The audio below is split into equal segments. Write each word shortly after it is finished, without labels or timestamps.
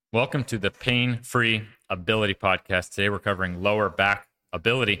Welcome to the Pain-Free Ability Podcast. Today we're covering lower back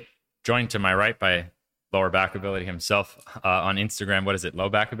ability, joined to my right by lower back ability himself on Instagram. What is it? Low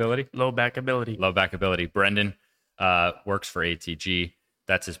back ability? Low back ability. Low back ability. Brendan works for ATG.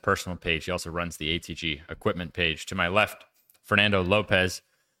 That's his personal page. He also runs the ATG equipment page. To my left, Fernando Lopez.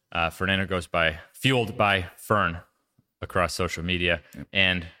 Fernando goes by Fueled by Fern across social media.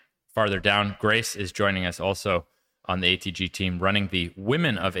 And farther down, Grace is joining us also on the ATG team, running the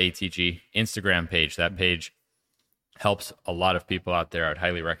Women of ATG Instagram page. That page helps a lot of people out there. I'd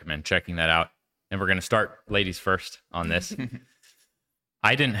highly recommend checking that out. And we're going to start ladies first on this.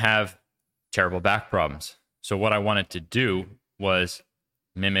 I didn't have terrible back problems. So what I wanted to do was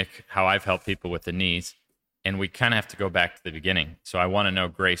mimic how I've helped people with the knees. And we kind of have to go back to the beginning. So I want to know,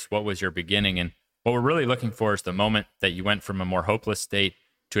 Grace, what was your beginning? And what we're really looking for is the moment that you went from a more hopeless state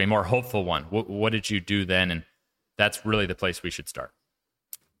to a more hopeful one. What did you do then? And that's really the place we should start.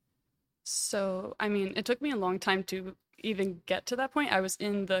 So, I mean, it took me a long time to even get to that point. I was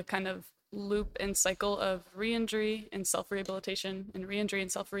in the kind of loop and cycle of re-injury and self-rehabilitation and re-injury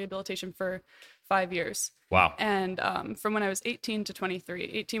and self-rehabilitation for 5 years. Wow. And from when I was 18 to 23,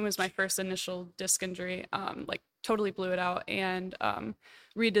 18 was my first initial disc injury, totally blew it out, and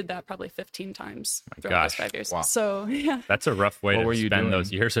redid that probably 15 times throughout those 5 years. Wow. So, yeah. That's a rough way to spend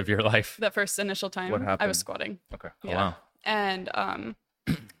those years of your life. That first initial time, What happened? I was squatting. Okay. Yeah. Wow. And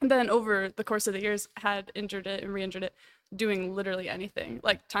then over the course of the years, had injured it and re-injured it, doing literally anything,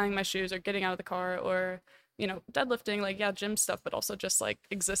 like tying my shoes or getting out of the car or, deadlifting, gym stuff, but also just like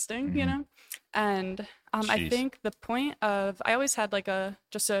existing, And I think the point of, I always had my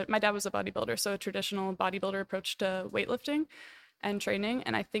dad was a bodybuilder, so a traditional bodybuilder approach to weightlifting and training.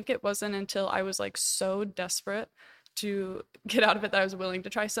 And I think it wasn't until I was so desperate to get out of it that I was willing to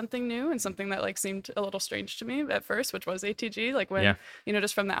try something new and something that seemed a little strange to me at first, which was ATG,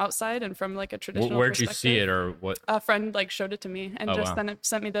 just from the outside and from a traditional Where'd you see it, or what? A friend showed it to me and then it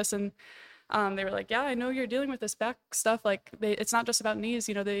sent me this, and they were like, yeah, I know you're dealing with this back stuff. It's not just about knees,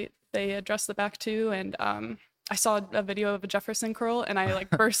 they address the back too. And I saw a video of a Jefferson curl and I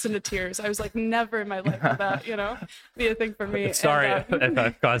burst into tears. I was like, never in my life would that, be a thing for me. Sorry and, if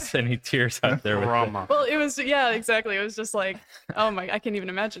I've caused any tears out there. Well, it was, yeah, exactly. It was just I can't even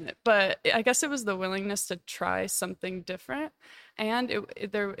imagine it. But I guess it was the willingness to try something different. And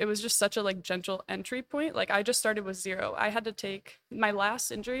it was just such a gentle entry point. I just started with zero. I had to take, my last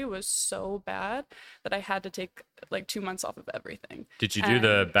injury was so bad that I had to take 2 months off of everything. Did you do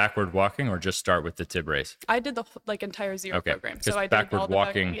the backward walking or just start with the tib raise? I did the entire zero program. So I did backward all the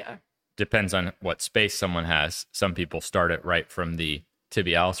walking depends on what space someone has. Some people start it right from the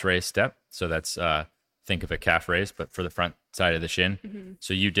tibialis raise step. So that's think of a calf raise, but for the front side of the shin. Mm-hmm.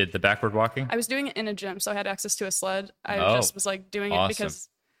 So you did the backward walking? I was doing it in a gym, so I had access to a sled. I just was doing it because,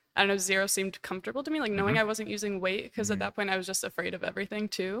 I don't know, zero seemed comfortable to me, knowing I wasn't using weight, because at that point I was just afraid of everything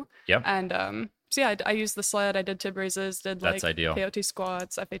too. Yep. And so yeah, I used the sled, I did tib raises, did That's ideal. KOT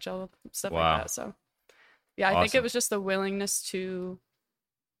squats, FHL, stuff Wow. like that. So yeah, I think it was just the willingness to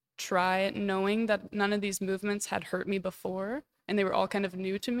try it, knowing that none of these movements had hurt me before, and they were all kind of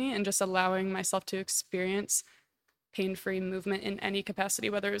new to me, and just allowing myself to experience pain-free movement in any capacity,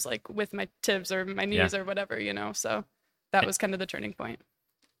 whether it was with my tibs or my knees or whatever, So that was kind of the turning point.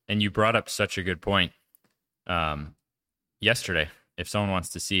 And you brought up such a good point yesterday. If someone wants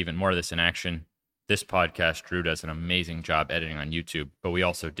to see even more of this in action, this podcast, Drew does an amazing job editing on YouTube, but we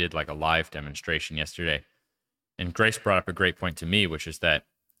also did a live demonstration yesterday. And Grace brought up a great point to me, which is that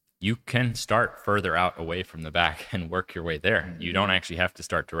you can start further out away from the back and work your way there. Mm-hmm. You don't actually have to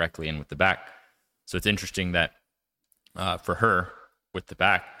start directly in with the back. So it's interesting that for her, with the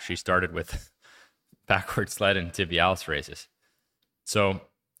back, she started with backward sled and tibialis raises. So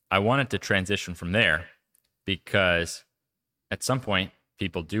I wanted to transition from there because at some point,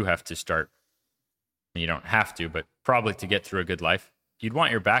 people do have to start. You don't have to, but probably to get through a good life, you'd want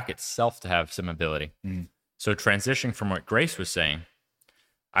your back itself to have some ability. Mm. So transitioning from what Grace was saying,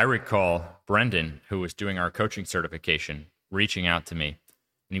 I recall Brendan, who was doing our coaching certification, reaching out to me,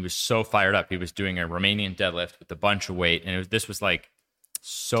 and he was so fired up. He was doing a Romanian deadlift with a bunch of weight, and this was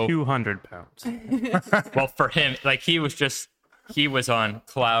so 200 pounds. Well, for him, he was on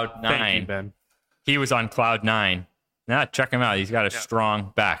cloud 9. Thank you, Ben. He was on cloud 9. Now check him out. He's got a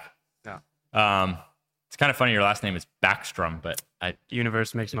strong back. Yeah. It's kind of funny. Your last name is Backstrom, but the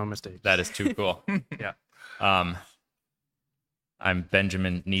universe makes no mistakes. That is too cool. Yeah. I'm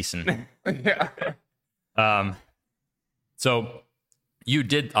Benjamin Neeson. Yeah. So you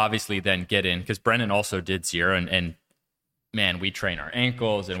did obviously then get in, because Brendan also did zero, and man, we train our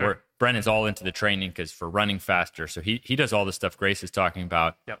ankles, and Brennan's all into the training because for running faster. So he does all the stuff Grace is talking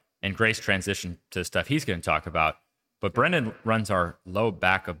about. Yep. And Grace transitioned to the stuff he's going to talk about. But Brendan runs our low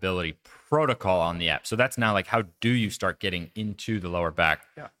back ability protocol on the app. So that's now like, how do you start getting into the lower back?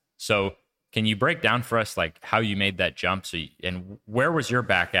 Yeah. So can you break down for us like how you made that jump? So and where was your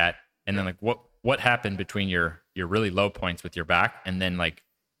back at? And then like what happened between your really low points with your back and then like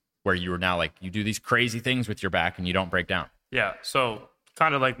where you were now like you do these crazy things with your back and you don't break down? Yeah. So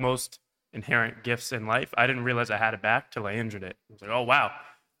kind of like most inherent gifts in life, I didn't realize I had a back till I injured it. I was like, oh wow,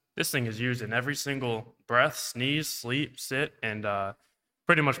 this thing is used in every single breath, sneeze, sleep, sit, and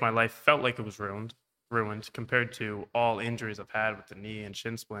pretty much my life felt like it was ruined compared to all injuries I've had with the knee and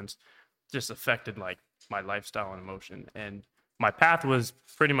shin splints. Just affected like my lifestyle and emotion. And my path was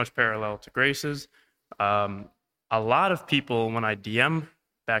pretty much parallel to Grace's. A lot of people, when I DM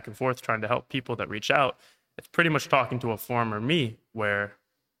back and forth trying to help people that reach out, it's pretty much talking to a former me where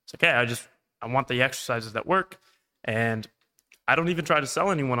it's like, hey, I want the exercises that work. And I don't even try to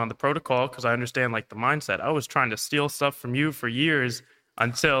sell anyone on the protocol because I understand like the mindset. I was trying to steal stuff from you for years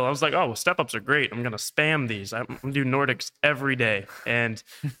until I was like, oh, well, step-ups are great. I'm going to spam these. I'm going to do Nordics every day. And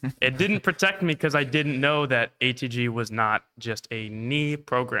it didn't protect me because I didn't know that ATG was not just a knee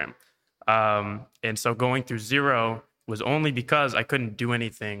program. And so going through zero was only because I couldn't do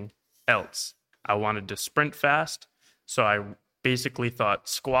anything else. I wanted to sprint fast. So I basically thought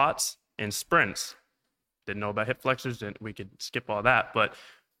squats and sprints. Didn't know about hip flexors. We could skip all that. But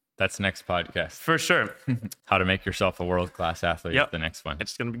that's next podcast. For sure. How to make yourself a world-class athlete. Yep. Is the next one.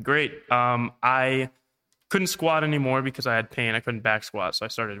 It's going to be great. I couldn't squat anymore because I had pain. I couldn't back squat. So I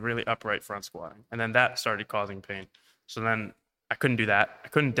started really upright front squatting. And then that started causing pain. So then I couldn't do that. I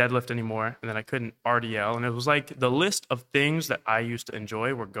couldn't deadlift anymore. And then I couldn't RDL. And it was like the list of things that I used to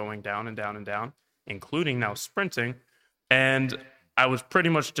enjoy were going down and down and down, including now sprinting. And I was pretty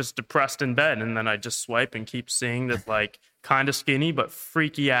much just depressed in bed. And then I just swipe and keep seeing this like kind of skinny but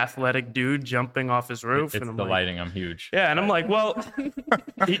freaky athletic dude jumping off his roof. It's and I'm the like, lighting. I'm huge. yeah, and I'm like, well,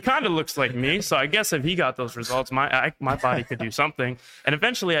 he kind of looks like me, so I guess if he got those results, my body could do something. And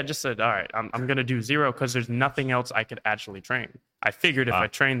eventually, I just said, all right, I'm gonna do zero because there's nothing else I could actually train. I figured if I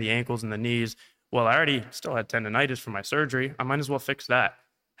trained the ankles and the knees, well, I already still had tendonitis from my surgery. I might as well fix that,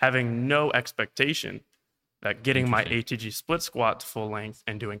 having no expectation that getting my ATG split squat to full length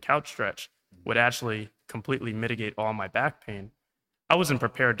and doing couch stretch would actually completely mitigate all my back pain. I wasn't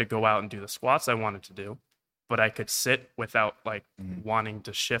prepared to go out and do the squats I wanted to do, but I could sit without like wanting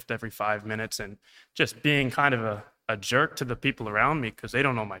to shift every 5 minutes and just being kind of a jerk to the people around me because they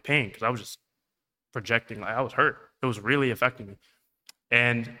don't know my pain because I was just projecting like I was hurt. It was really affecting me.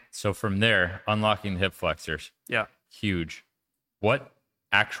 And so from there, unlocking the hip flexors. Yeah. Huge. What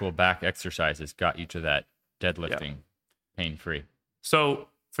actual back exercises got you to that deadlifting pain-free? So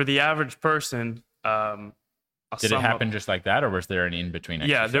for the average person, did it happen just like that, or was there any in-between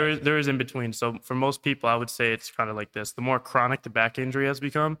exercise? Yeah, there is in between. So for most people, I would say it's kind of like this. The more chronic the back injury has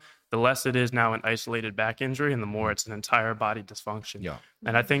become, the less it is now an isolated back injury, and the more it's an entire body dysfunction. Yeah.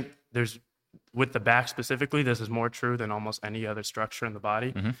 And I think with the back specifically, this is more true than almost any other structure in the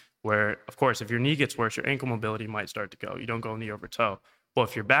body, where, of course, if your knee gets worse, your ankle mobility might start to go. You don't go knee over toe. Well,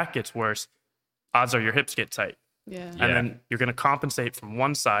 if your back gets worse, odds are your hips get tight. Yeah. And then you're going to compensate from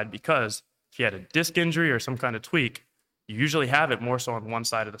one side because if you had a disc injury or some kind of tweak, you usually have it more so on one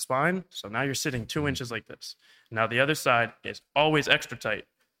side of the spine. So now you're sitting 2 inches like this. Now the other side is always extra tight.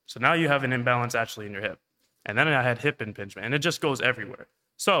 So now you have an imbalance actually in your hip. And then I had hip impingement, and it just goes everywhere.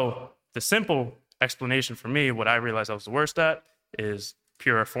 So the simple explanation for me, what I realized I was the worst at, is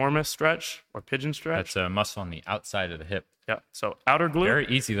piriformis stretch or pigeon stretch. That's a muscle on the outside of the hip. Yeah. So outer glute. Very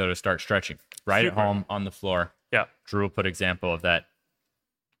easy, though, to start stretching. Right Super. at home on the floor. Yeah. Drew will put example of that.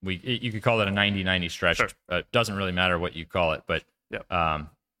 You could call it a 90-90 stretch. Sure. It doesn't really matter what you call it, but Yeah.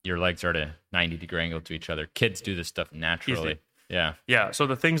 Your legs are at a 90-degree angle to each other. Kids do this stuff naturally. Easy. Yeah. Yeah. So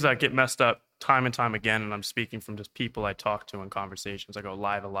the things that get messed up time and time again, and I'm speaking from just people I talk to in conversations. I go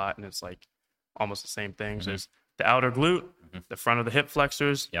live a lot, and it's like almost the same things. There's the outer glute, the front of the hip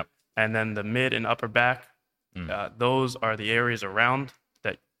flexors, and then the mid and upper back. Those are the areas around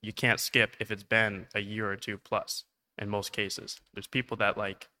that you can't skip if it's been a year or two plus in most cases. There's people that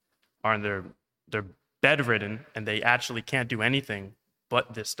like are in they're bedridden and they actually can't do anything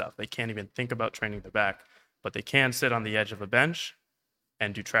but this stuff. They can't even think about training their back, but they can sit on the edge of a bench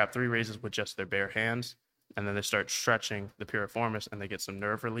and do trap 3 raises with just their bare hands. And then they start stretching the piriformis and they get some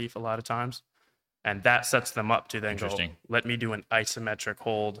nerve relief a lot of times. And that sets them up to then go, let me do an isometric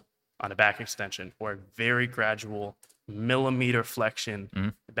hold on a back extension or a very gradual millimeter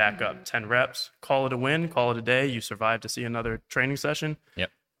flexion back up. 10 reps, call it a win, call it a day. You survive to see another training session.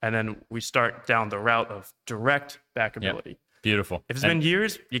 Yep. and then we start down the route of direct back ability. Beautiful. If it's been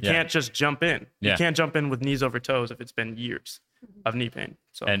years, you can't just jump in. You can't jump in with knees over toes if it's been years of knee pain.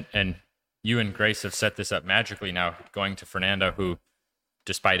 So and you and Grace have set this up magically now, going to Fernando, who,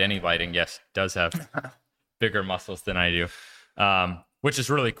 despite any lighting, yes, does have bigger muscles than I do, which is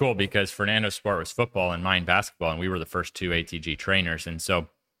really cool because Fernando's sport was football and mine basketball, and we were the first two ATG trainers. And so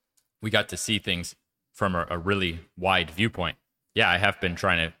we got to see things from a really wide viewpoint. Yeah, I have been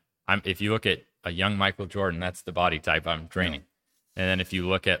trying to, if you look at a young Michael Jordan, that's the body type I'm training. And then if you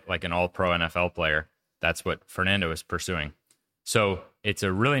look at like an all-pro NFL player, that's what Fernando is pursuing. So it's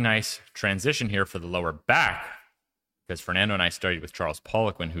a really nice transition here for the lower back, because Fernando and I studied with Charles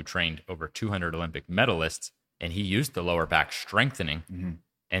Poliquin, who trained over 200 Olympic medalists, and he used the lower back strengthening. Mm-hmm.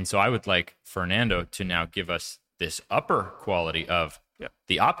 And so I would like Fernando to now give us this upper quality of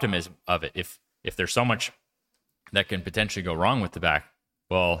the optimism of it. If there's so much that can potentially go wrong with the back,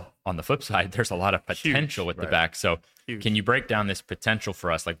 well, on the flip side, there's a lot of potential with the back. So can you break down this potential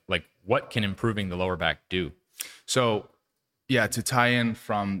for us? Like what can improving the lower back do? So yeah, to tie in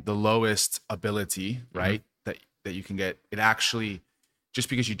from the lowest ability, right, that you can get, it actually, just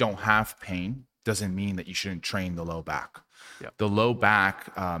because you don't have pain doesn't mean that you shouldn't train the low back. Yep. The low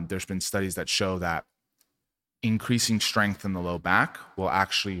back, there's been studies that show that increasing strength in the low back will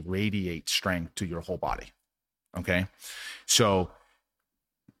actually radiate strength to your whole body. Okay. So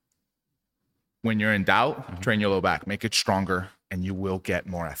when you're in doubt, train your low back, make it stronger, and you will get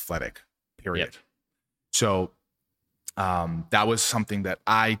more athletic, period. Yep. So that was something that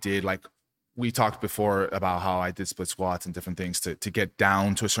I did. Like we talked before about how I did split squats and different things to get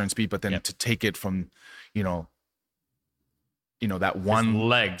down to a certain speed, but then to take it from, that one. His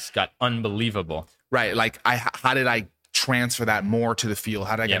legs got unbelievable. Right. Like how did I transfer that more to the field?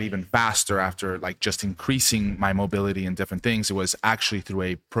 How did I get even faster after like just increasing my mobility and different things? It was actually through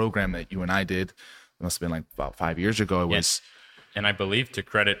a program that you and I did. It must have been like about 5 years ago. It was. And I believe to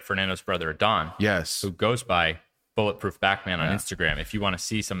credit Fernando's brother, Don. Yes. Who goes by Bulletproof Backman on Instagram. If you want to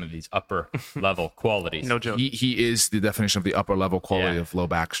see some of these upper level qualities. No joke. He is the definition of the upper level quality of low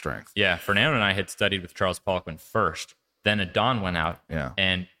back strength. Yeah. Fernando and I had studied with Charles Poliquin first. Then Don went out. Yeah.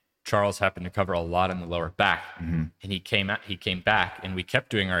 And Charles happened to cover a lot in the lower back. Mm-hmm. And he came back, and we kept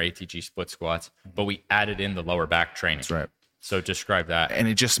doing our ATG split squats, but we added in the lower back training. That's right. So describe that. And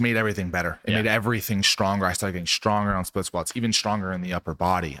it just made everything better. It made everything stronger. I started getting stronger on split squats, even stronger in the upper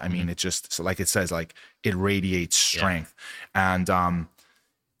body. I mean, it just, so like it says, like it radiates strength. And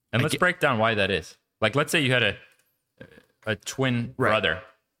let's break down why that is. Like, let's say you had a twin brother,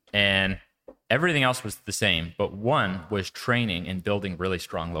 and everything else was the same, but one was training and building really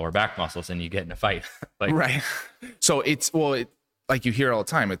strong lower back muscles, and you get in a fight. Right. So it's, like you hear all the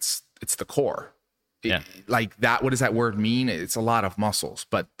time, it's the core. Like that, what does that word mean? It's a lot of muscles,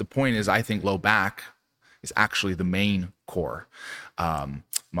 but the point is, I think low back is actually the main core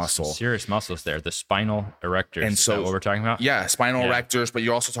muscle. Some serious muscles there, the spinal erectors. And so, is that what we're talking about? Yeah, spinal erectors, but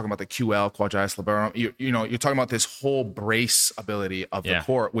you're also talking about the QL, quadratus labrum. You're talking about this whole brace ability of the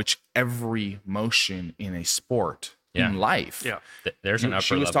core, which every motion in a sport in life. Yeah, there's an upper.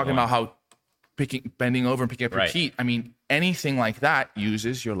 She was talking about how bending over and picking up your feet. I mean, anything like that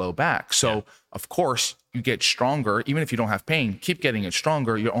uses your low back. So of course you get stronger, even if you don't have pain. Keep getting it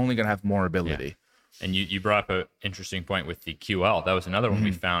stronger. You're only going to have more ability. Yeah. And you brought up an interesting point with the QL. That was another one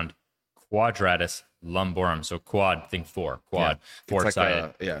we found, quadratus lumborum. So quad, think four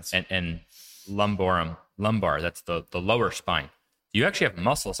sided. And lumbar, that's the lower spine. You actually have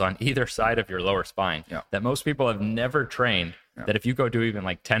muscles on either side of your lower spine that most people have never trained. That if you go do even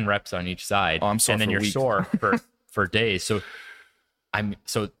like 10 reps on each side, and then you're sore for days. So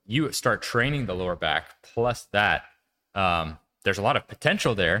you start training the lower back. Plus that, there's a lot of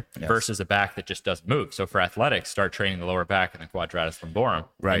potential there versus a back that just doesn't move. So for athletics, start training the lower back and the quadratus lumborum.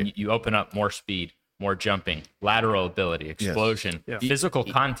 Right. And you open up more speed, more jumping, lateral ability, explosion, physical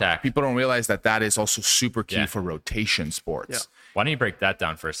contact. People don't realize that is also super key for rotation sports. Yeah. Why don't you break that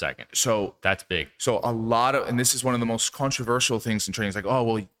down for a second? So that's big. So a lot of, and this is one of the most controversial things in training. It's like, oh,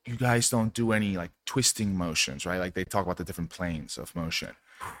 well, you guys don't do any like twisting motions, right? Like they talk about the different planes of motion.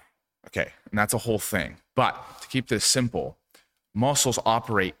 Okay. And that's a whole thing. But to keep this simple, muscles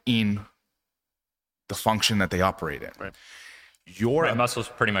operate in the function that they operate in. Right. Your muscles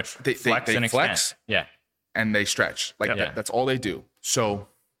pretty much flex and expand. Yeah. And they stretch. Like that's all they do. So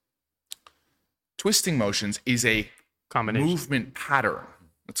twisting motions is a combination movement pattern,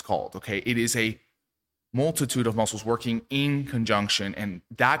 it's called. Okay. It is a multitude of muscles working in conjunction, and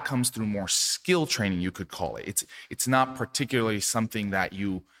that comes through more skill training, you could call it. It's not particularly something that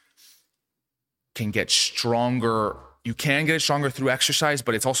you can get stronger you can get it stronger through exercise,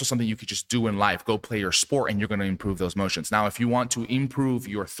 but it's also something you could just do in life. Go play your sport and you're going to improve those motions. Now, if you want to improve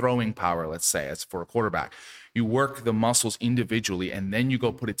your throwing power, let's say as for a quarterback, you work the muscles individually and then you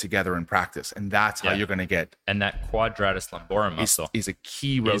go put it together in practice. And that's how you're going to get. And that quadratus lumborum muscle is a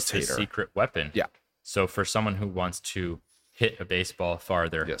key is rotator. a secret weapon. Yeah. So for someone who wants to hit a baseball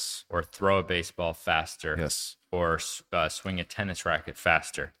farther, Yes. or throw a baseball faster, Yes. or swing a tennis racket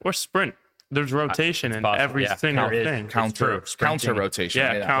faster, Or sprint. There's rotation in possible, every yeah. single There is. thing. Counter Sprinting. rotation.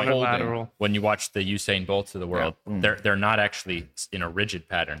 Yeah, counterlateral. Holding. when you watch the Usain Bolts of the world, Yeah. they're not actually in a rigid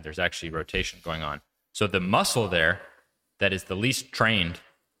pattern. There's actually rotation going on. So the muscle there that is the least trained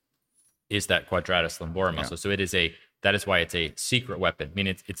is that quadratus lumborum muscle. So that is why it's a secret weapon. I mean,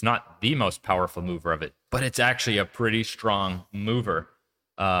 it's not the most powerful mover of it, but it's actually a pretty strong mover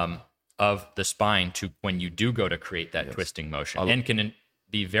of the spine to when you do go to create that twisting motion, and can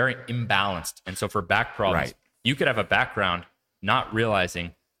be very imbalanced. And so for back problems, Right. you could have a background not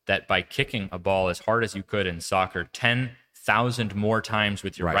realizing that by kicking a ball as hard as you could in soccer 10,000 more times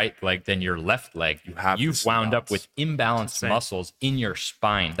with your right leg than your left leg, you've wound up with imbalanced muscles in your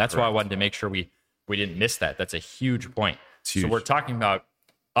spine. That's why I wanted to make sure we didn't miss that. That's a huge point. huge. So we're talking about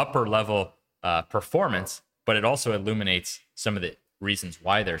upper level performance, but it also illuminates some of the reasons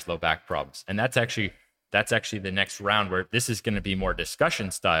why there's low back problems. And that's actually the next round, where this is going to be more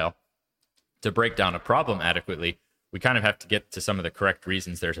discussion style. To break down a problem adequately, we kind of have to get to some of the correct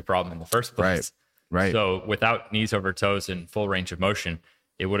reasons there's a problem in the first place. Right. So without knees over toes and full range of motion,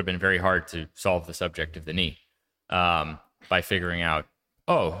 it would have been very hard to solve the subject of the knee by figuring out,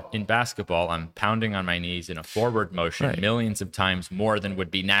 in basketball, I'm pounding on my knees in a forward motion millions of times more than would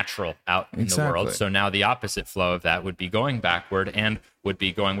be natural out in the world. So now the opposite flow of that would be going backward and would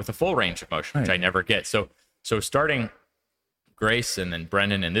be going with a full range of motion, which I never get. So starting Grace and then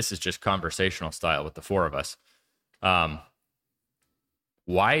Brendan, and this is just conversational style with the four of us.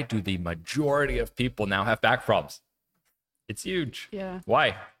 Why do the majority of people now have back problems? It's huge. Yeah.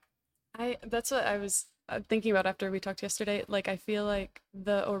 Why? That's what I was thinking about after we talked yesterday. Like, I feel like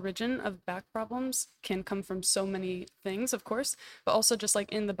the origin of back problems can come from so many things, of course, but also just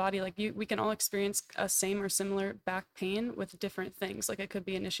like in the body, like we can all experience a same or similar back pain with different things. Like, it could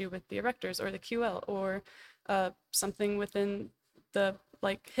be an issue with the erectors or the QL, or something within the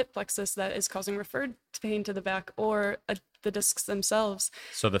like hip plexus that is causing referred pain to the back, or the discs themselves.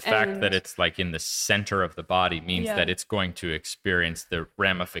 So the fact that it's like in the center of the body means that it's going to experience the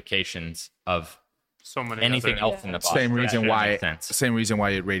ramifications of So many anything other- else in the body. Same reason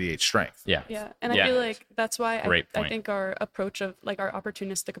why it radiates strength. Yeah. And I feel like that's why Great I point. think our approach of like our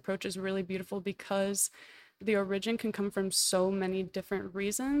opportunistic approach is really beautiful, because the origin can come from so many different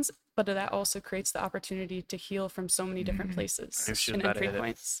reasons, but that also creates the opportunity to heal from so many different places It's just and better entry at it.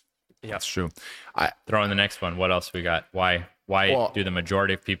 points. That's true. Throw in the next one. What else we got? Why Well, do the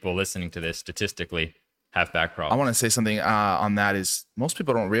majority of people listening to this statistically have back I problems? want to say something on that. Is most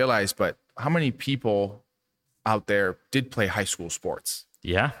people don't realize, but how many people out there did play high school sports,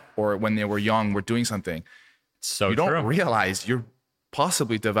 Yeah. or when they were young were doing something? So You don't true. realize you're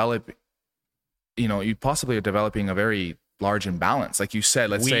possibly developing a very large imbalance. Like you said,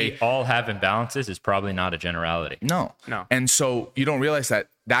 let's we say all have imbalances is probably not a generality. no. No. And so you don't realize that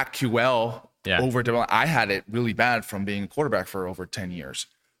QL overdeveloped. I had it really bad from being a quarterback for over 10 years.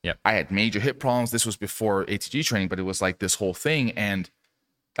 Yep. I had major hip problems. This was before ATG training, but it was like this whole thing. And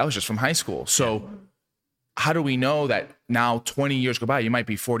that was just from high school. So how do we know that now 20 years go by, you might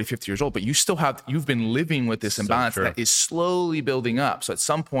be 40, 50 years old, but you've been living with this imbalance true. that is slowly building up. So at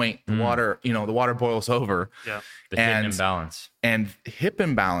some point the water boils over. Yeah. The hidden imbalance. And hip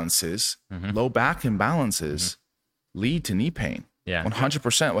imbalances, low back imbalances lead to knee pain. Yeah.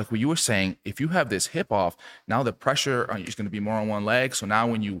 100%. Like what you were saying, if you have this hip off, now the pressure is going to be more on one leg. So now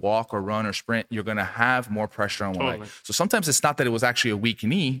when you walk or run or sprint, you're going to have more pressure on one leg. So sometimes it's not that it was actually a weak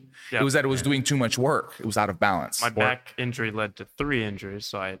knee. Yeah. It was that it was doing too much work. It was out of balance. My back injury led to 3 injuries,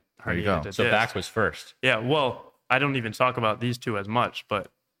 so I There you go. herniated a So disc. back was first. Yeah, well, I don't even talk about these two as much,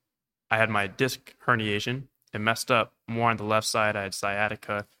 but I had my disc herniation. It messed up more on the left side. I had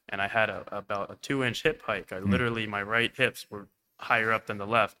sciatica, and I had about a 2-inch hip hike. Literally, my right hips were higher up than the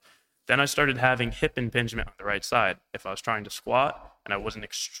left. Then I started having hip impingement on the right side. If I was trying to squat and I wasn't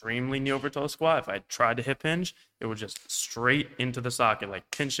extremely knee over toe squat, if I tried to hip hinge, it was just straight into the socket,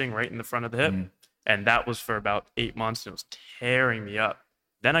 like pinching right in the front of the hip. And that was for about 8 months. It was tearing me up.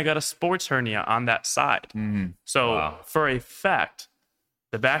 Then I got a sports hernia on that side. So for a fact,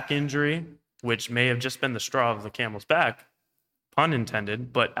 the back injury, which may have just been the straw of the camel's back, pun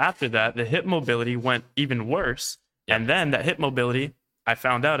intended, but after that, the hip mobility went even worse. And then that hip mobility I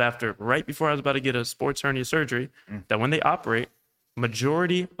found out right before I was about to get a sports hernia surgery that when they operate,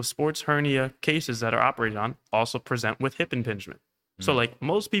 majority of sports hernia cases that are operated on also present with hip impingement. So like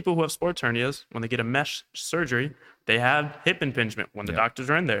most people who have sports hernias, when they get a mesh surgery, they have hip impingement when the doctors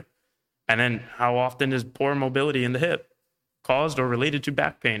are in there. And then how often is poor mobility in the hip caused or related to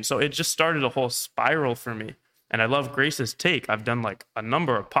back pain? So it just started a whole spiral for me. And I love Grace's take. I've done like a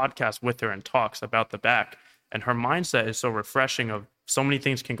number of podcasts with her and talks about the back. And her mindset is so refreshing of so many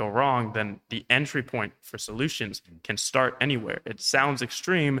things can go wrong, then the entry point for solutions can start anywhere. It sounds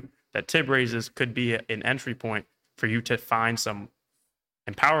extreme that tib raises could be an entry point for you to find some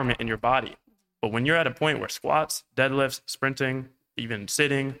empowerment in your body. But when you're at a point where squats, deadlifts, sprinting, even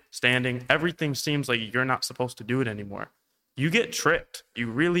sitting, standing, everything seems like you're not supposed to do it anymore, you get tricked. You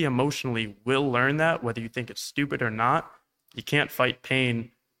really emotionally will learn that, whether you think it's stupid or not. You can't fight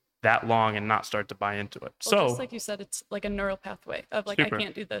pain that long and not start to buy into it. Well, just like you said, it's like a neural pathway of like, Super. I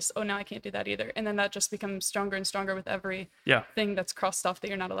can't do this. Oh, now I can't do that either. And then that just becomes stronger and stronger with every Yeah. thing that's crossed off that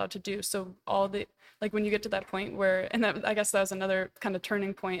you're not allowed to do. So all the, like when you get to that point where, and that, I guess that was another kind of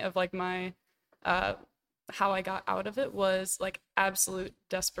turning point of like my, how I got out of it was like absolute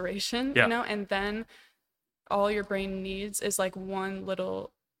desperation, Yeah. you know? And then all your brain needs is like one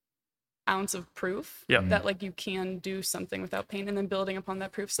little ounce of proof Yeah. that like you can do something without pain, and then building upon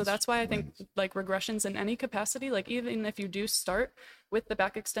that proof. So that's why I think like regressions in any capacity, like even if you do start with the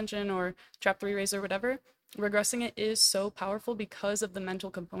back extension or trap 3 raise or whatever, regressing it is so powerful because of the mental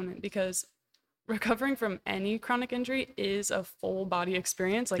component, because recovering from any chronic injury is a full body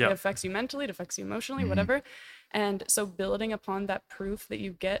experience. Like Yeah. it affects you mentally, it affects you emotionally, whatever. And so building upon that proof that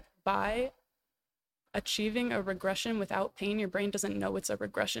you get by achieving a regression without pain, your brain doesn't know it's a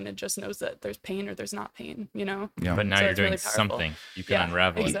regression. It just knows that there's pain or there's not pain, you know? Yeah. But now So you're it's doing really powerful. something you can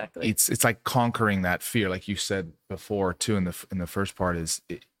unravel. Exactly. It's like conquering that fear, like you said before too in the first part.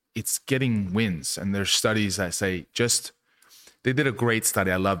 It's getting wins, and there's studies that say they did a great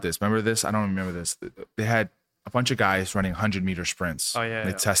study. I love this. Remember this? I don't remember this. They had a bunch of guys running 100-meter sprints. Oh, yeah,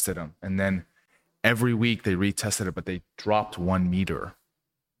 They yeah. tested them, and then every week they retested it, but they dropped 1 meter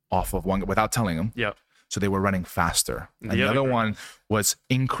off of one without telling them. Yep. So they were running faster. And The the other other group. one was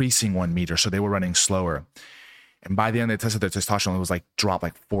increasing 1 meter. So they were running slower. And by the end, they tested their testosterone. It was like dropped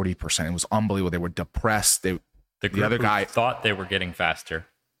like 40%. It was unbelievable. They were depressed. The group other who guy thought they were getting faster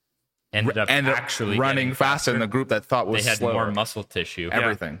ended up actually running getting faster than the group that thought was They had slower. more muscle tissue,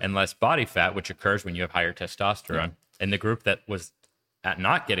 Everything. and less body fat, which occurs when you have higher testosterone. And the group that was at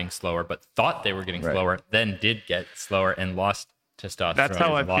not getting slower but thought they were getting Right. slower then did get slower and lost testosterone. That's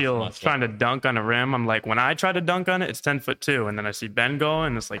how I and lost feel muscle. trying to dunk on a rim. I'm like, when I try to dunk on it, it's 10'2", and then I see Ben go,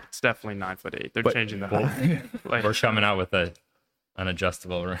 and it's like it's definitely 9'8". They're changing the whole. Like, We're coming out with an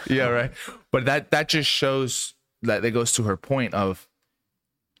adjustable rim. Yeah, right. But that just shows that it goes to her point of,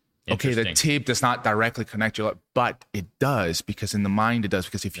 okay, the Interesting. tape does not directly connect your, but it does, because in the mind it does,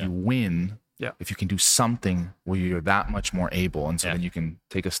 because if you win, Yeah. if you can do something where you're that much more able, and so Yeah. then you can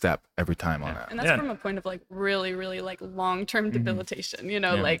take a step every time on that. And that's Yeah. from a point of like really, really like long-term debilitation, you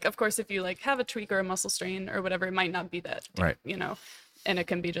know, Yeah. like of course, if you like have a tweak or a muscle strain or whatever, it might not be that deep, Right. you know, and it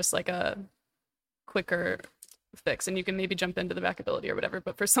can be just like a quicker fix, and you can maybe jump into the back ability or whatever.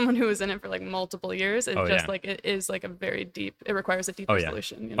 But for someone who was in it for like multiple years, it Oh, just yeah. like, it is like a very deep, it requires a deeper Oh, yeah.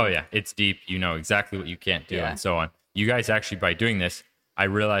 solution. You know? Oh yeah, it's deep. You know exactly what you can't do, Yeah. and so on. You guys actually, by doing this, I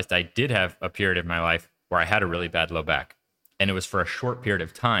realized I did have a period of my life where I had a really bad low back, and it was for a short period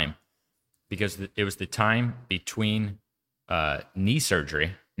of time, because it was the time between knee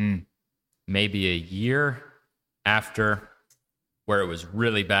surgery, maybe a year after, where it was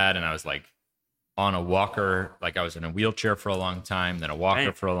really bad, and I was like on a walker, like I was in a wheelchair for a long time, then a walker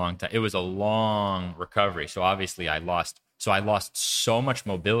Dang. for a long time. It was a long recovery. So obviously I lost so much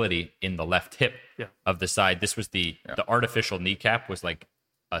mobility in the left hip Yeah. of the side. This was the artificial kneecap was like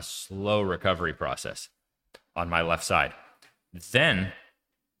a slow recovery process on my left side. Then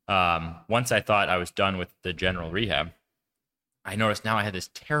once I thought I was done with the general rehab, I noticed now I had this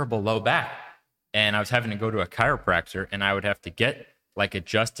terrible low back, and I was having to go to a chiropractor, and I would have to get like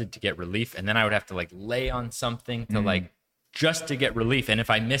adjusted to get relief, and then I would have to like lay on something to like just to get relief. And if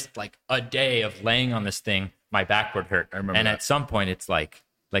I missed like a day of laying on this thing, my back would hurt. I remember And that. at some point, it's like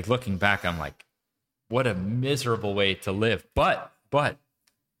looking back, I'm like, what a miserable way to live. But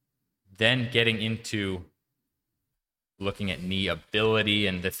then getting into looking at knee ability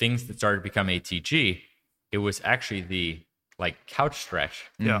and the things that started to become ATG, it was actually the like couch stretch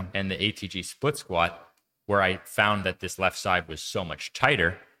Yeah. and the ATG split squat where I found that this left side was so much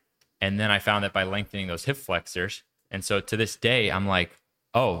tighter. And then I found that by lengthening those hip flexors. And so to this day, I'm like,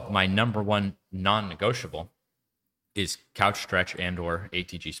 oh, my number one non-negotiable is couch stretch and or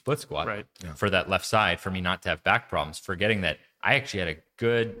ATG split squat Right. for that left side for me not to have back problems, forgetting that I actually had a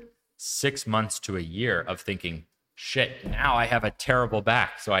good 6 months to a year of thinking, shit, now I have a terrible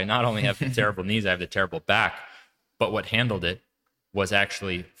back. So I not only have the terrible knees, I have the terrible back. But what handled it was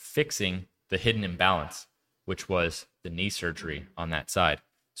actually fixing the hidden imbalance, which was the knee surgery on that side.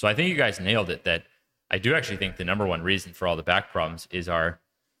 So I think you guys nailed it, that I do actually think the number one reason for all the back problems is our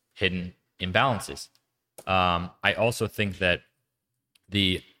hidden imbalances. I also think that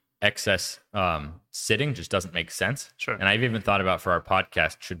the excess sitting just doesn't make sense. Sure. And I've even thought about for our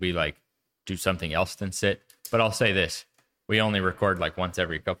podcast, should we like do something else than sit? But I'll say this, we only record like once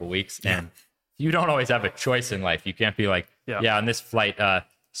every couple weeks, and you don't always have a choice in life. You can't be like, yeah on this flight,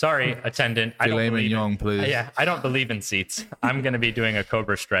 sorry, attendant, I don't Filet believe mignon, please. I don't believe in seats. I'm going to be doing a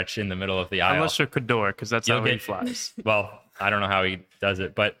Cobra stretch in the middle of the aisle. Unless you're Cador, because that's You'll how he get- flies. Well, I don't know how he does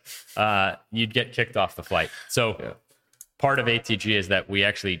it, but you'd get kicked off the flight. So part of ATG is that we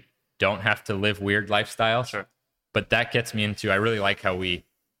actually don't have to live weird lifestyles. Sure. But that gets me into, I really like how we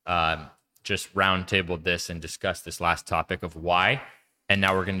just roundtabled this and discussed this last topic of why. And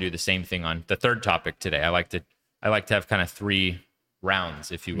now we're going to do the same thing on the third topic today. I like to have kind of 3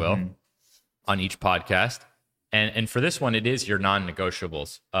 rounds, if you will, on each podcast. And for this one, it is your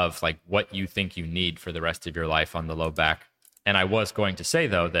non-negotiables of like what you think you need for the rest of your life on the low back. And I was going to say,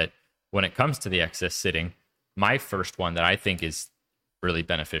 though, that when it comes to the excess sitting, my first one that I think is really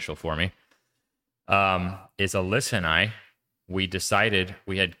beneficial for me is Alyssa and I, we decided,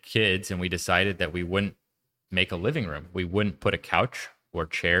 we had kids, and we decided that we wouldn't make a living room. We wouldn't put a couch or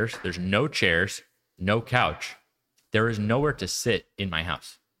chairs. There's no chairs, no couch. There is nowhere to sit in my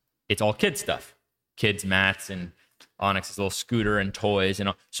house. It's all kid stuff. Kids' mats and Onyx's little scooter and toys and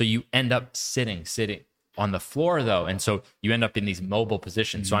all. So you end up sitting on the floor though. And so you end up in these mobile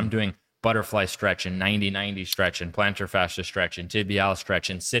positions. So I'm doing butterfly stretch and 90-90 stretch and plantar fascia stretch and tibial stretch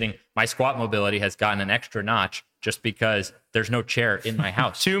and sitting. My squat mobility has gotten an extra notch just because there's no chair in my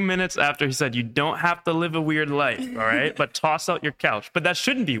house. 2 minutes after he said, you don't have to live a weird life, all right? But toss out your couch. But that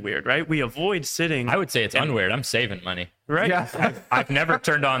shouldn't be weird, right? We avoid sitting. I would say it's unweird. I'm saving money. Right? Yeah. I've never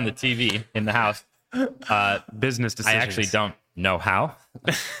turned on the TV in the house. Business I decisions. actually don't know how.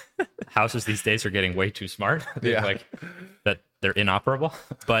 Houses these days are getting way too smart. Yeah. Like that they're inoperable.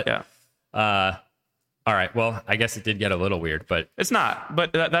 But Yeah. all right. Well, I guess it did get a little weird, but It's not,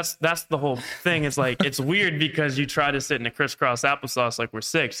 but that's the whole thing. It's like, it's weird because you try to sit in a crisscross applesauce like we're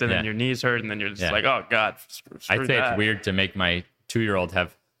 6, and Yeah. then your knees hurt, and then you're just Yeah. like, oh God, screw I'd say that. it's weird to make my 2-year-old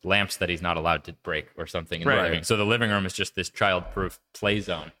have lamps that he's not allowed to break or something in the Right. living room. So the living room is just this child-proof play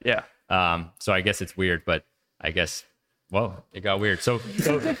zone. Yeah. So I guess it's weird, but I guess, well, it got weird. So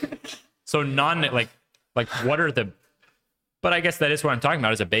non, like what are the, but I guess that is what I'm talking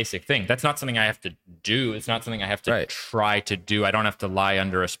about, is a basic thing. That's not something I have to do. It's not something I have to Right. try to do. I don't have to lie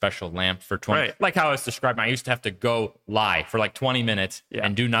under a special lamp for 20, Right. like how I was describing. I used to have to go lie for like 20 minutes Yeah.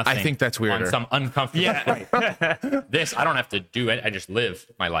 and do nothing. I think that's On weirder. some uncomfortable. Yeah. This, I don't have to do it. I just live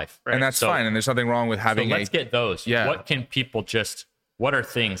my life. And that's So- fine. And there's nothing wrong with So having let's get those. Yeah. What can people what are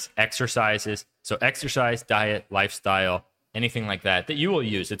things, exercises? So exercise, diet, lifestyle, anything like that you will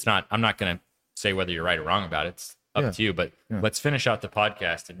use. I'm not going to say whether you're right or wrong about it. It's up to you, but let's finish out the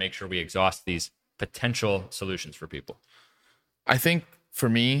podcast and make sure we exhaust these potential solutions for people. I think for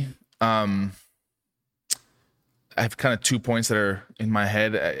me, I have kind of 2 points that are in my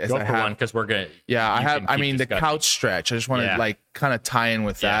head. Go for one, because we're going to. Yeah, I mean, the couch stretch. I just want to Yeah. kind of tie in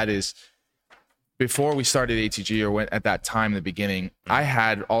with that is before we started ATG, or at that time in the beginning, I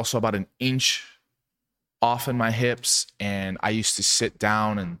had also about an inch off in my hips, and I used to sit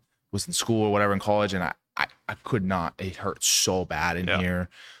down and was in school or whatever in college, and I could not. It hurt so bad in here.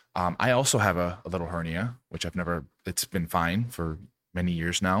 I also have a little hernia, which it's been fine for many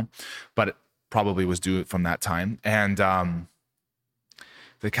years now, but it probably was due from that time. And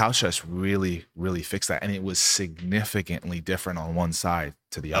the couch stretch really, really fixed that. And it was significantly different on one side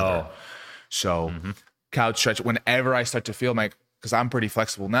to the other. So couch stretch, whenever I start to feel like, because I'm pretty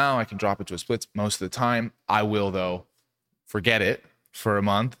flexible now, I can drop it to a split most of the time. I will, though, forget it for a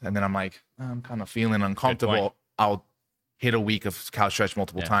month. And then I'm like, I'm kind of feeling uncomfortable. I'll hit a week of couch stretch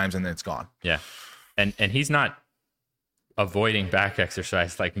multiple times, and then it's gone. Yeah. And he's not avoiding back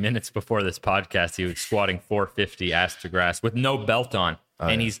exercise. Like minutes before this podcast, he was squatting 450 ass to grass with no belt on.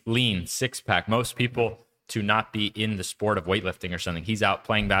 And he's lean, 6-pack. Most people, to not be in the sport of weightlifting or something, he's out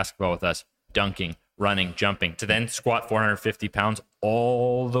playing basketball with us, dunking, running, jumping, to then squat 450 pounds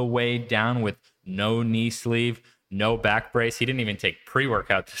all the way down with no knee sleeve, no back brace. He didn't even take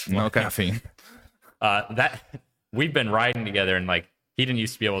pre-workout this morning. No caffeine. That we've been riding together, and like he didn't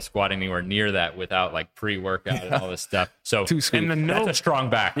used to be able to squat anywhere near that without like pre-workout and all this stuff. So Too sweet. And the that's a strong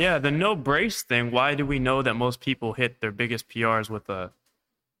back. Yeah, the no brace thing. Why do we know that most people hit their biggest PRs with a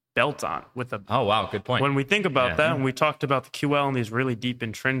belt on? With a Oh wow, good point. When we think about Yeah. that, and we talked about the QL and these really deep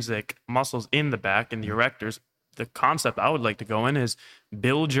intrinsic muscles in the back and the erectors, the concept I would like to go in is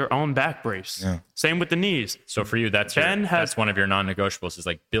build your own back brace. Yeah. Same with the knees. So for you, that's Ben has- that's one of your non-negotiables is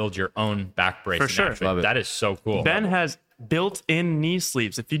like build your own back brace. For and sure. actually- Love it. That is so cool. Ben has built-in knee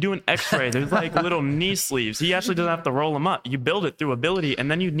sleeves. If you do an X-ray, there's like little knee sleeves. He actually doesn't have to roll them up. You build it through ability,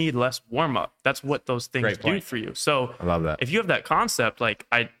 and then you need less warm-up. That's what those things Great do point. for you. So I love that. if you have that concept, like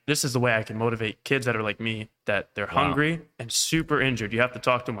this is the way I can motivate kids that are like me, that they're hungry and super injured. You have to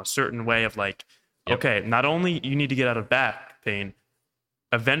talk to them a certain way of like, Yep. okay, not only you need to get out of back pain,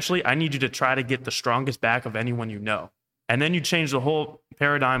 eventually I need you to try to get the strongest back of anyone you know. And then you change the whole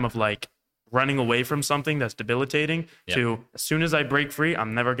paradigm of like running away from something that's debilitating Yep. to as soon as I break free,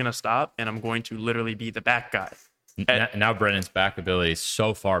 I'm never going to stop and I'm going to literally be the back guy. Now Brennan's back ability is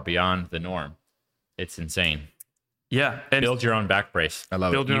so far beyond the norm. It's insane. Yeah. And Build your own back brace. I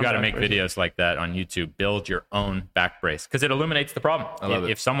love Build it. your You own got to back make brace. videos like that on YouTube. Build your own back brace because it illuminates the problem. I love it.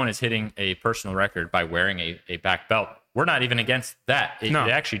 If someone is hitting a personal record by wearing a back belt, we're not even against that. It No.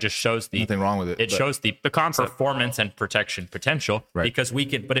 actually just shows the Nothing wrong with it. It but shows the concept. performance and protection potential Right. because we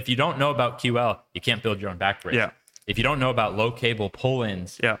can. But if you don't know about QL, you can't build your own back brace. Yeah. If you don't know about low cable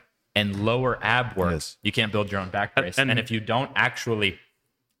pull-ins yeah. and lower ab work, Yes. you can't build your own back brace. And- And if you don't actually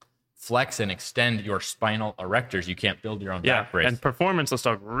flex and extend your spinal erectors, you can't build your own Yeah, back brace. and performance, let's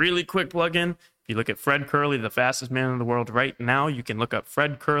talk really quick plug in. If you look at Fred Curley, the fastest man in the world right now, you can look up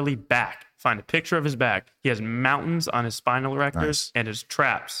Fred Curley back. Find a picture of his back. He has mountains on his spinal erectors Nice. and his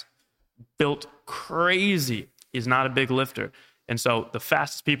traps. Built crazy. He's not a big lifter. And so the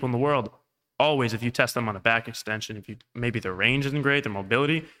fastest people in the world, always, if you test them on a back extension, if you maybe their range isn't great, their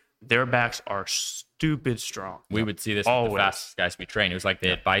mobility, their backs are stupid strong. We would see this with Always. the fastest guys we train. It was like they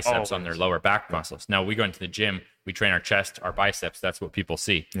had biceps on their Always. lower back muscles. Now we go into the gym, we train our chest, our biceps. That's what people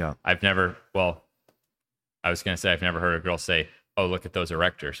see. Yeah. I was going to say, I've never heard a girl say, oh, look at those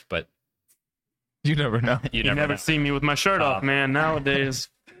erectors, but You never know. you You never never know. see me with my shirt off, man. Nowadays,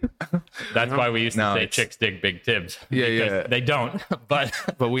 That's why we used to No, say it's- chicks dig big tibs. Yeah, because yeah. They don't, but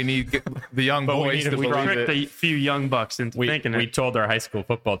But we need the young But we boys need- to we believe tricked it. a few young bucks into we thinking it. told our high school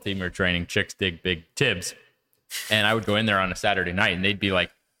football team we were training chicks dig big tibs. And I would go in there on a Saturday night and they'd be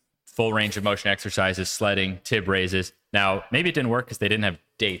like full range of motion exercises, sledding, tib raises. Now, maybe it didn't work because they didn't have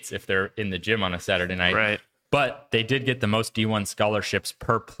dates if they're in the gym on a Saturday night. Right. But they did get the most D1 scholarships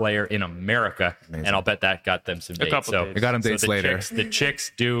per player in America. Amazing. And I'll bet that got them some dates. couple So dates. It got 'em dates the later. The chicks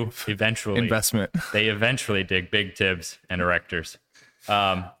do eventually Investment. they eventually dig big tibs and erectors.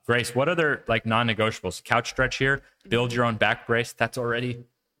 Grace, what other like non-negotiables? Couch stretch here, build your own back brace. That's already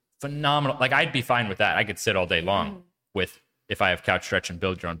phenomenal. Like I'd be fine with that. I could sit all day long with if I have couch stretch and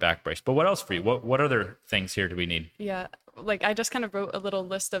build your own back brace. But what else for you? What other things here do we need? Yeah, like I just kind of wrote a little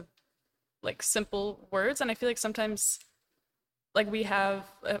list of like simple words, and I feel like sometimes, like we have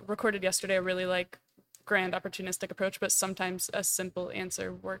recorded yesterday a really like grand opportunistic approach, but sometimes a simple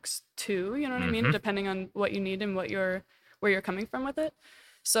answer works too. You know what I mean? Depending on what you need and where you're coming from with it.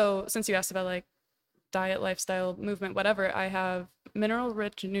 So since you asked about like diet, lifestyle, movement, whatever, I have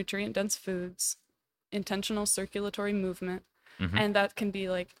mineral-rich, nutrient-dense foods, intentional circulatory movement, and that can be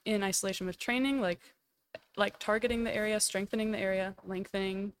like in isolation with training, like targeting the area, strengthening the area,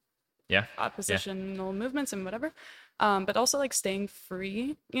 lengthening Yeah. oppositional movements and whatever, but also like staying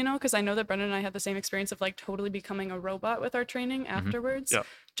free, you know, because I know that Brendan and I had the same experience of like totally becoming a robot with our training afterwards, Yeah.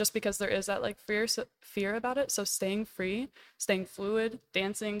 just because there is that like fear about it. So staying free, staying fluid,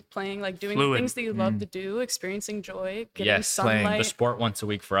 dancing, playing, like doing the Fluid. things that you love to do, experiencing joy, getting Yes, playing. sunlight. The sport once a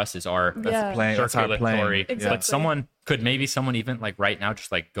week for us is our Yeah. Playing, that's our circulatory. playing. Exactly. But someone even like right now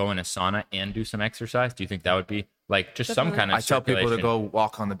just like go in a sauna and do some exercise. Do you think that would be like just some Definitely. kind of I tell people to circulation? go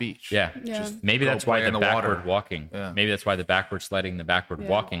walk on the beach. Yeah. Yeah. Maybe go that's why play the in the backward water. walking. Yeah. Maybe that's why the backward sledding, the backward Yeah.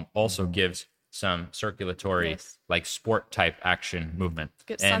 walking also Mm-hmm. gives some circulatory Yes. like sport type action movement.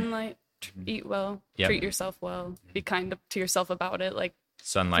 Get And sunlight, eat well, Yep. treat yourself well, be kind to yourself about it, like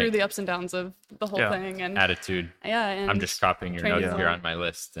sunlight, through the ups and downs of the whole Yeah. thing. And attitude. yeah, and I'm just copying your training notes as here well. on my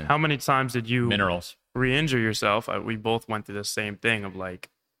list. And How many times did you minerals. re-injure yourself? We both went through the same thing of like,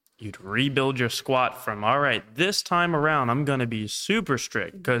 you'd rebuild your squat from, all right, this time around, I'm going to be super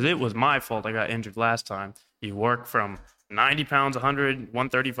strict because it was my fault I got injured last time. You work from 90 pounds, 100,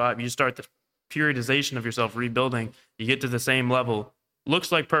 135. You start the periodization of yourself rebuilding. You get to the same level.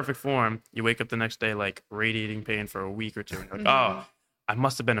 Looks like perfect form. You wake up the next day like radiating pain for a week or two. And you're like, oh, I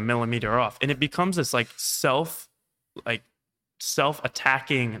must have been a millimeter off. And it becomes this like self, like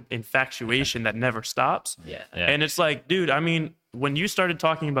self-attacking infatuation that never stops. Yeah. And it's like, dude, I mean, when you started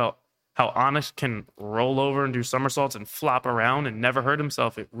talking about how Onyx can roll over and do somersaults and flop around and never hurt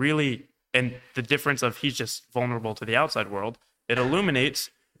himself, it really, and the difference of he's just vulnerable to the outside world, it illuminates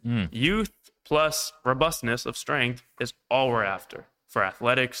youth plus robustness of strength is all we're after for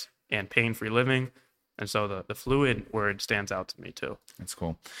athletics and pain-free living. And so the fluid word stands out to me too. That's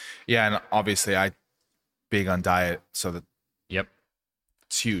cool. Yeah, and obviously I big on diet, so that Yep.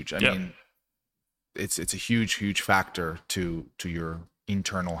 it's huge. I Yep. mean, it's a huge factor to your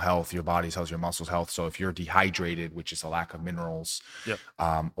internal health, your body's health, your muscles' health. So if you're dehydrated, which is a lack of minerals, Yep.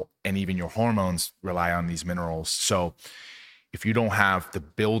 And even your hormones rely on these minerals. So if you don't have the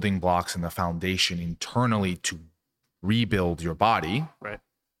building blocks and the foundation internally to rebuild your body, Right.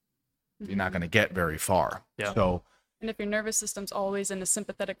 you're not going to get very far. Yeah. So And if your nervous system's always in a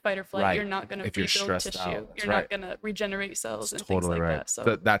sympathetic fight or flight, Right. you're not going to If you're rebuild stressed tissue. out, that's You're right. not going to regenerate cells and totally things like right. that.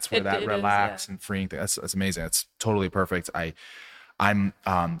 So That's where it- that it is, relax yeah. and freeing thing. That's amazing. That's totally perfect. I'm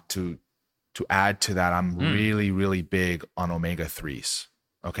to add to that, I'm really big on omega-3s.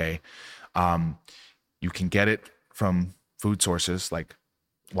 Okay. You can get it from food sources like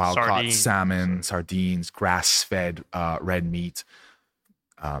wild caught Sardines. salmon, sardines, grass-fed red meat.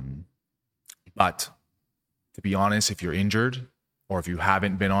 But to be honest, if you're injured or if you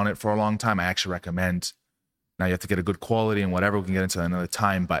haven't been on it for a long time, I actually recommend, now you have to get a good quality and whatever, we can get into another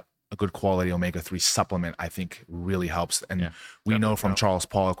time, but a good quality omega-3 supplement, I think really helps. And we know from Charles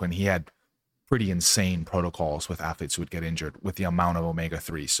Poliquin, he had pretty insane protocols with athletes who would get injured with the amount of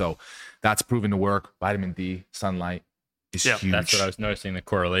omega-3. So that's proven to work. Vitamin D, sunlight is Yeah, huge. That's what I was noticing, the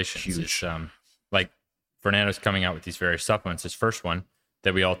correlations. Huge. Is, like Fernando's coming out with these various supplements. His first one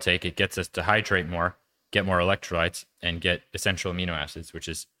that we all take, it gets us to hydrate more, get more electrolytes, and get essential amino acids, which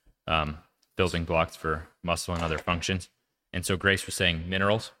is building blocks for muscle and other functions. And so Grace was saying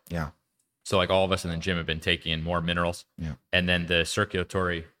minerals. Yeah. So like all of us in the gym have been taking in more minerals. Yeah. And then the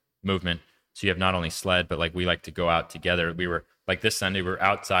circulatory movement. So you have not only sled, but like we like to go out together. We were like this Sunday, we were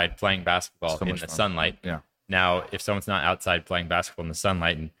outside playing basketball So in much the fun. sunlight. Yeah. Now, if someone's not outside playing basketball in the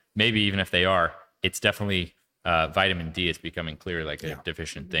sunlight, and maybe even if they are, it's definitely vitamin D is becoming clear like a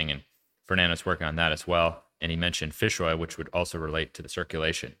deficient thing. And Fernando's working on that as well. And he mentioned fish oil, which would also relate to the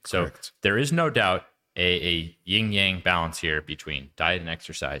circulation. So Correct. there is no doubt a yin yang balance here between diet and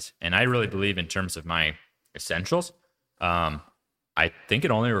exercise. And I really believe in terms of my essentials, I think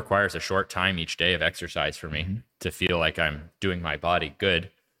it only requires a short time each day of exercise for me to feel like I'm doing my body good.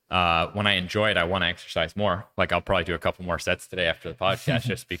 When I enjoy it, I want to exercise more. Like I'll probably do a couple more sets today after the podcast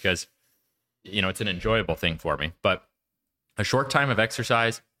just because, you know, it's an enjoyable thing for me. But a short time of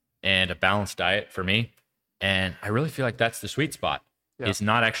exercise and a balanced diet for me. And I really feel like that's the sweet spot, is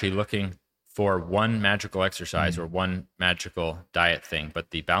not actually looking for one magical exercise or one magical diet thing,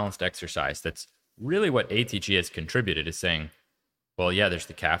 but the balanced exercise. That's really what ATG has contributed, is saying, well, yeah, there's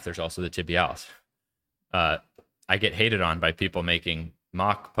the calf, there's also the tibialis. I get hated on by people making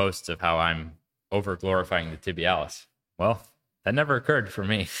mock posts of how I'm over glorifying the tibialis. Well, that never occurred for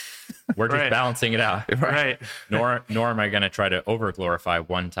me. We're just Right. balancing it out. Right. Nor am I going to try to over glorify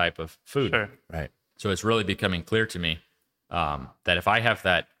one type of food. Sure. Right. So it's really becoming clear to me that if I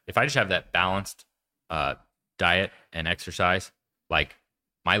just have that balanced diet and exercise, like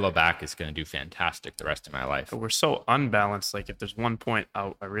my low back is going to do fantastic the rest of my life. But we're so unbalanced. Like if there's one point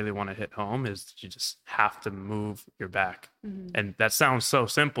I really want to hit home is you just have to move your back. And that sounds so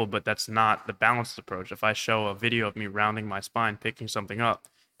simple, but that's not the balanced approach. If I show a video of me rounding my spine, picking something up,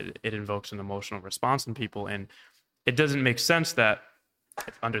 it invokes an emotional response in people. And it doesn't make sense that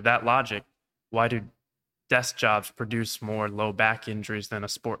under that logic, why do desk jobs produce more low back injuries than a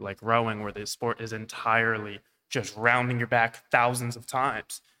sport like rowing, where the sport is entirely just rounding your back thousands of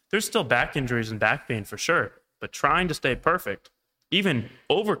times? There's still back injuries and back pain for sure, but trying to stay perfect, even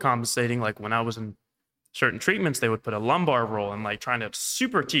overcompensating, like when I was in certain treatments, they would put a lumbar roll and like trying to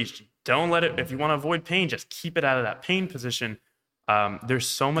super teach, don't let it, if you want to avoid pain, just keep it out of that pain position. There's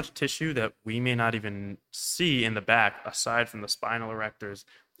so much tissue that we may not even see in the back, aside from the spinal erectors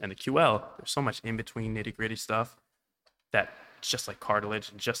and the QL. There's so much in between nitty gritty stuff that it's just like cartilage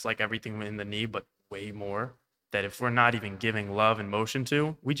and just like everything in the knee, but way more, that if we're not even giving love and motion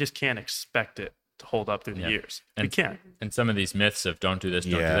to, we just can't expect it to hold up through the years. We can't. And some of these myths of don't do this,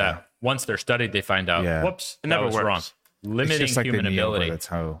 don't do Yeah. that. Once they're studied, they find out, Yeah. whoops, It that never was works. wrong. It's Limiting just like human the knee over, ability. that's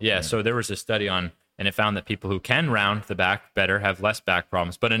how. Yeah, so there was a study on, and it found that people who can round the back better have less back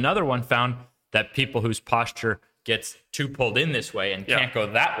problems. But another one found that people whose posture gets too pulled in this way and can't go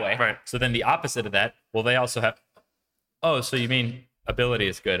that way. Right. So then the opposite of that, well, they also have, oh, so you mean ability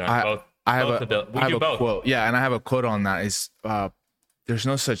is good on both I have Both a, abil- we I have do a both. quote. Yeah, and I have a quote on that is there's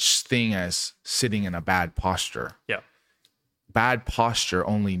no such thing as sitting in a bad posture. Yeah. Bad posture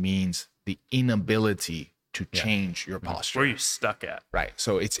only means the inability to change your posture. Where are you stuck at? Right.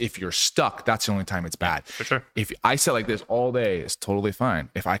 So it's if you're stuck, that's the only time it's bad. For sure. If I sit like this all day, it's totally fine.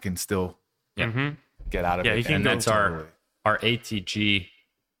 If I can still Yeah. get out of Yeah, it. you can And go that's our ATG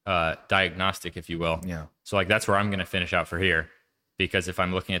diagnostic, if you will. Yeah. So like that's where I'm going to finish out for here, because if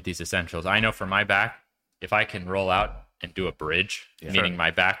I'm looking at these essentials, I know for my back, if I can roll out and do a bridge, meaning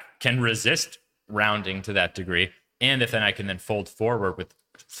my back can resist rounding to that degree, and if then I can then fold forward with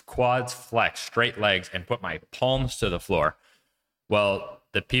quads flex, straight legs, and put my palms to the floor. Well,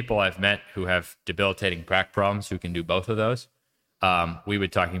 the people I've met who have debilitating back problems who can do both of those, we were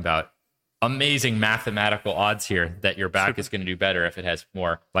talking about amazing mathematical odds here that your back is going to do better if it has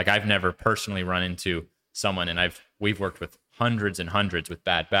more. Like I've never personally run into someone, and we've worked with hundreds and hundreds with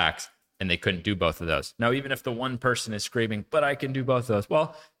bad backs, and they couldn't do both of those. Now, even if the one person is screaming, but I can do both of those,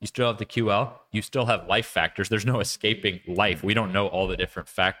 well, you still have the QL, you still have life factors. There's no escaping life. We don't know all the different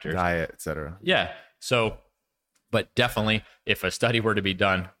factors. diet, etc. Yeah. So, but definitely, if a study were to be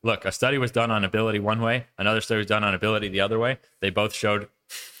done, look, a study was done on ability one way, another study was done on ability the other way. They both showed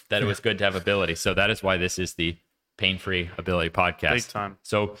that it was good to have ability. So that is why this is the Pain-Free Ability Podcast. Big time.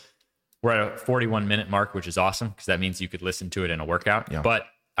 So we're at a 41-minute mark, which is awesome because that means you could listen to it in a workout. Yeah. But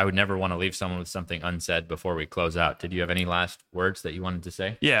I would never want to leave someone with something unsaid before we close out. Did you have any last words that you wanted to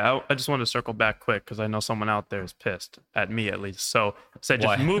say? Yeah, I just wanted to circle back quick because I know someone out there is pissed at me at least. So I said,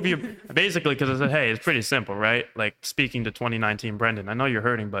 just Why? move your basically because I said, hey, it's pretty simple, right? Like speaking to 2019 Brendan, I know you're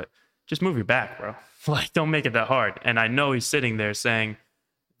hurting, but just move your back, bro. Like, don't make it that hard. And I know he's sitting there saying,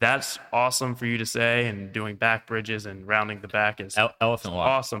 that's awesome for you to say, and doing back bridges and rounding the back is Elephant walk.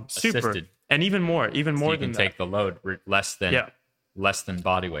 awesome, super, Assisted. and even more So you than can that. take the load less than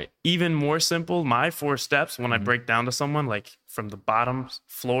body weight. Even more simple, my 4 steps when I break down to someone, like from the bottom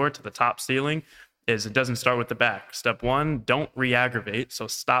floor to the top ceiling, is it doesn't start with the back. Step 1, don't re-aggravate. So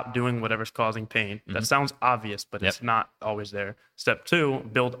stop doing whatever's causing pain. That sounds obvious, but it's not always there. Step 2,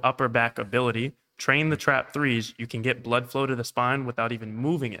 build upper back ability. Train the trap 3s. You can get blood flow to the spine without even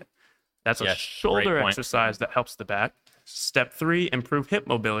moving it. That's a Yes, shoulder great point. exercise that helps the back. Step 3, improve hip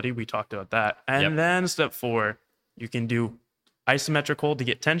mobility. We talked about that. And Yep. then step 4, you can do isometric hold to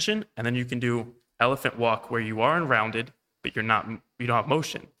get tension, and then you can do elephant walk where you are in rounded, but you don't have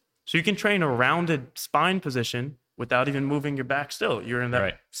motion. So you can train a rounded spine position without even moving your back still. You're in that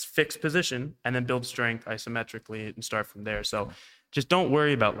Right. fixed position, and then build strength isometrically and start from there. So just don't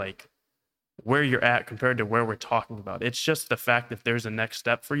worry about like where you're at compared to where we're talking about. It's just the fact that if there's a next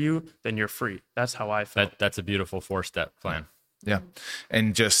step for you, then you're free. That's how I felt. That's a beautiful 4-step plan. Yeah.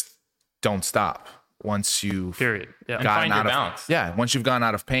 And just don't stop. Once you've Period. Yeah. And gotten find your out of balance. Yeah, once you've gotten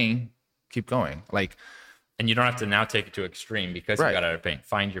out of pain, keep going. Like And you don't have to now take it to extreme because Right. you got out of pain.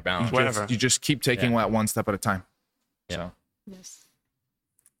 Find your balance. Whatever. you just keep taking that one step at a time. Yeah. So Yes.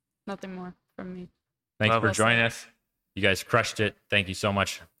 Nothing more from me. Thanks Love for it. joining us. You guys crushed it. Thank you so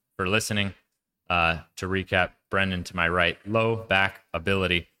much for listening. To recap, Brendan to my right, low back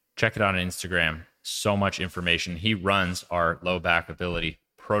ability. Check it out on Instagram. So much information. He runs our low back ability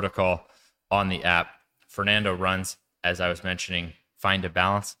protocol on the app. Fernando runs, as I was mentioning, Find a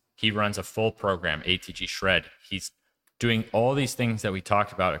Balance. He runs a full program, ATG Shred. He's doing all these things that we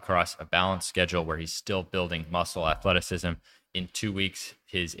talked about across a balanced schedule where he's still building muscle athleticism. In 2 weeks,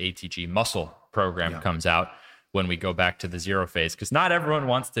 his ATG muscle program comes out when we go back to the 0 phase, because not everyone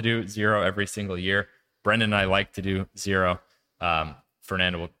wants to do 0 every single year. Brendan and I like to do 0.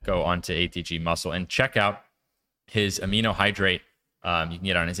 Fernando will go on to ATG muscle, and check out his amino hydrate. You can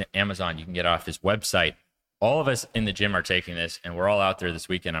get it on his Amazon. You can get it off his website. All of us in the gym are taking this, and we're all out there this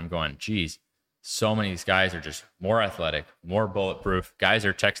weekend. I'm going, geez, so many of these guys are just more athletic, more bulletproof. Guys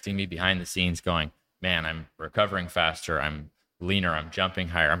are texting me behind the scenes going, man, I'm recovering faster. I'm leaner. I'm jumping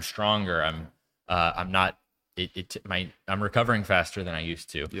higher. I'm stronger. I'm recovering faster than I used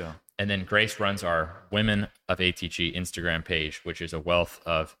to. Yeah. And then Grace runs our Women of ATG Instagram page, which is a wealth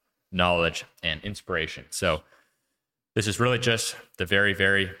of knowledge and inspiration. So this is really just the very,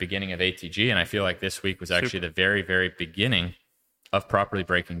 very beginning of ATG. And I feel like this week was actually the very, very beginning of properly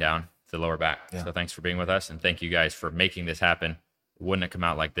breaking down the lower back. Yeah. So thanks for being with us. And thank you guys for making this happen. It wouldn't have come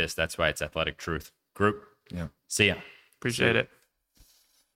out like this. That's why it's Athletic Truth Group. yeah. See ya. Appreciate it.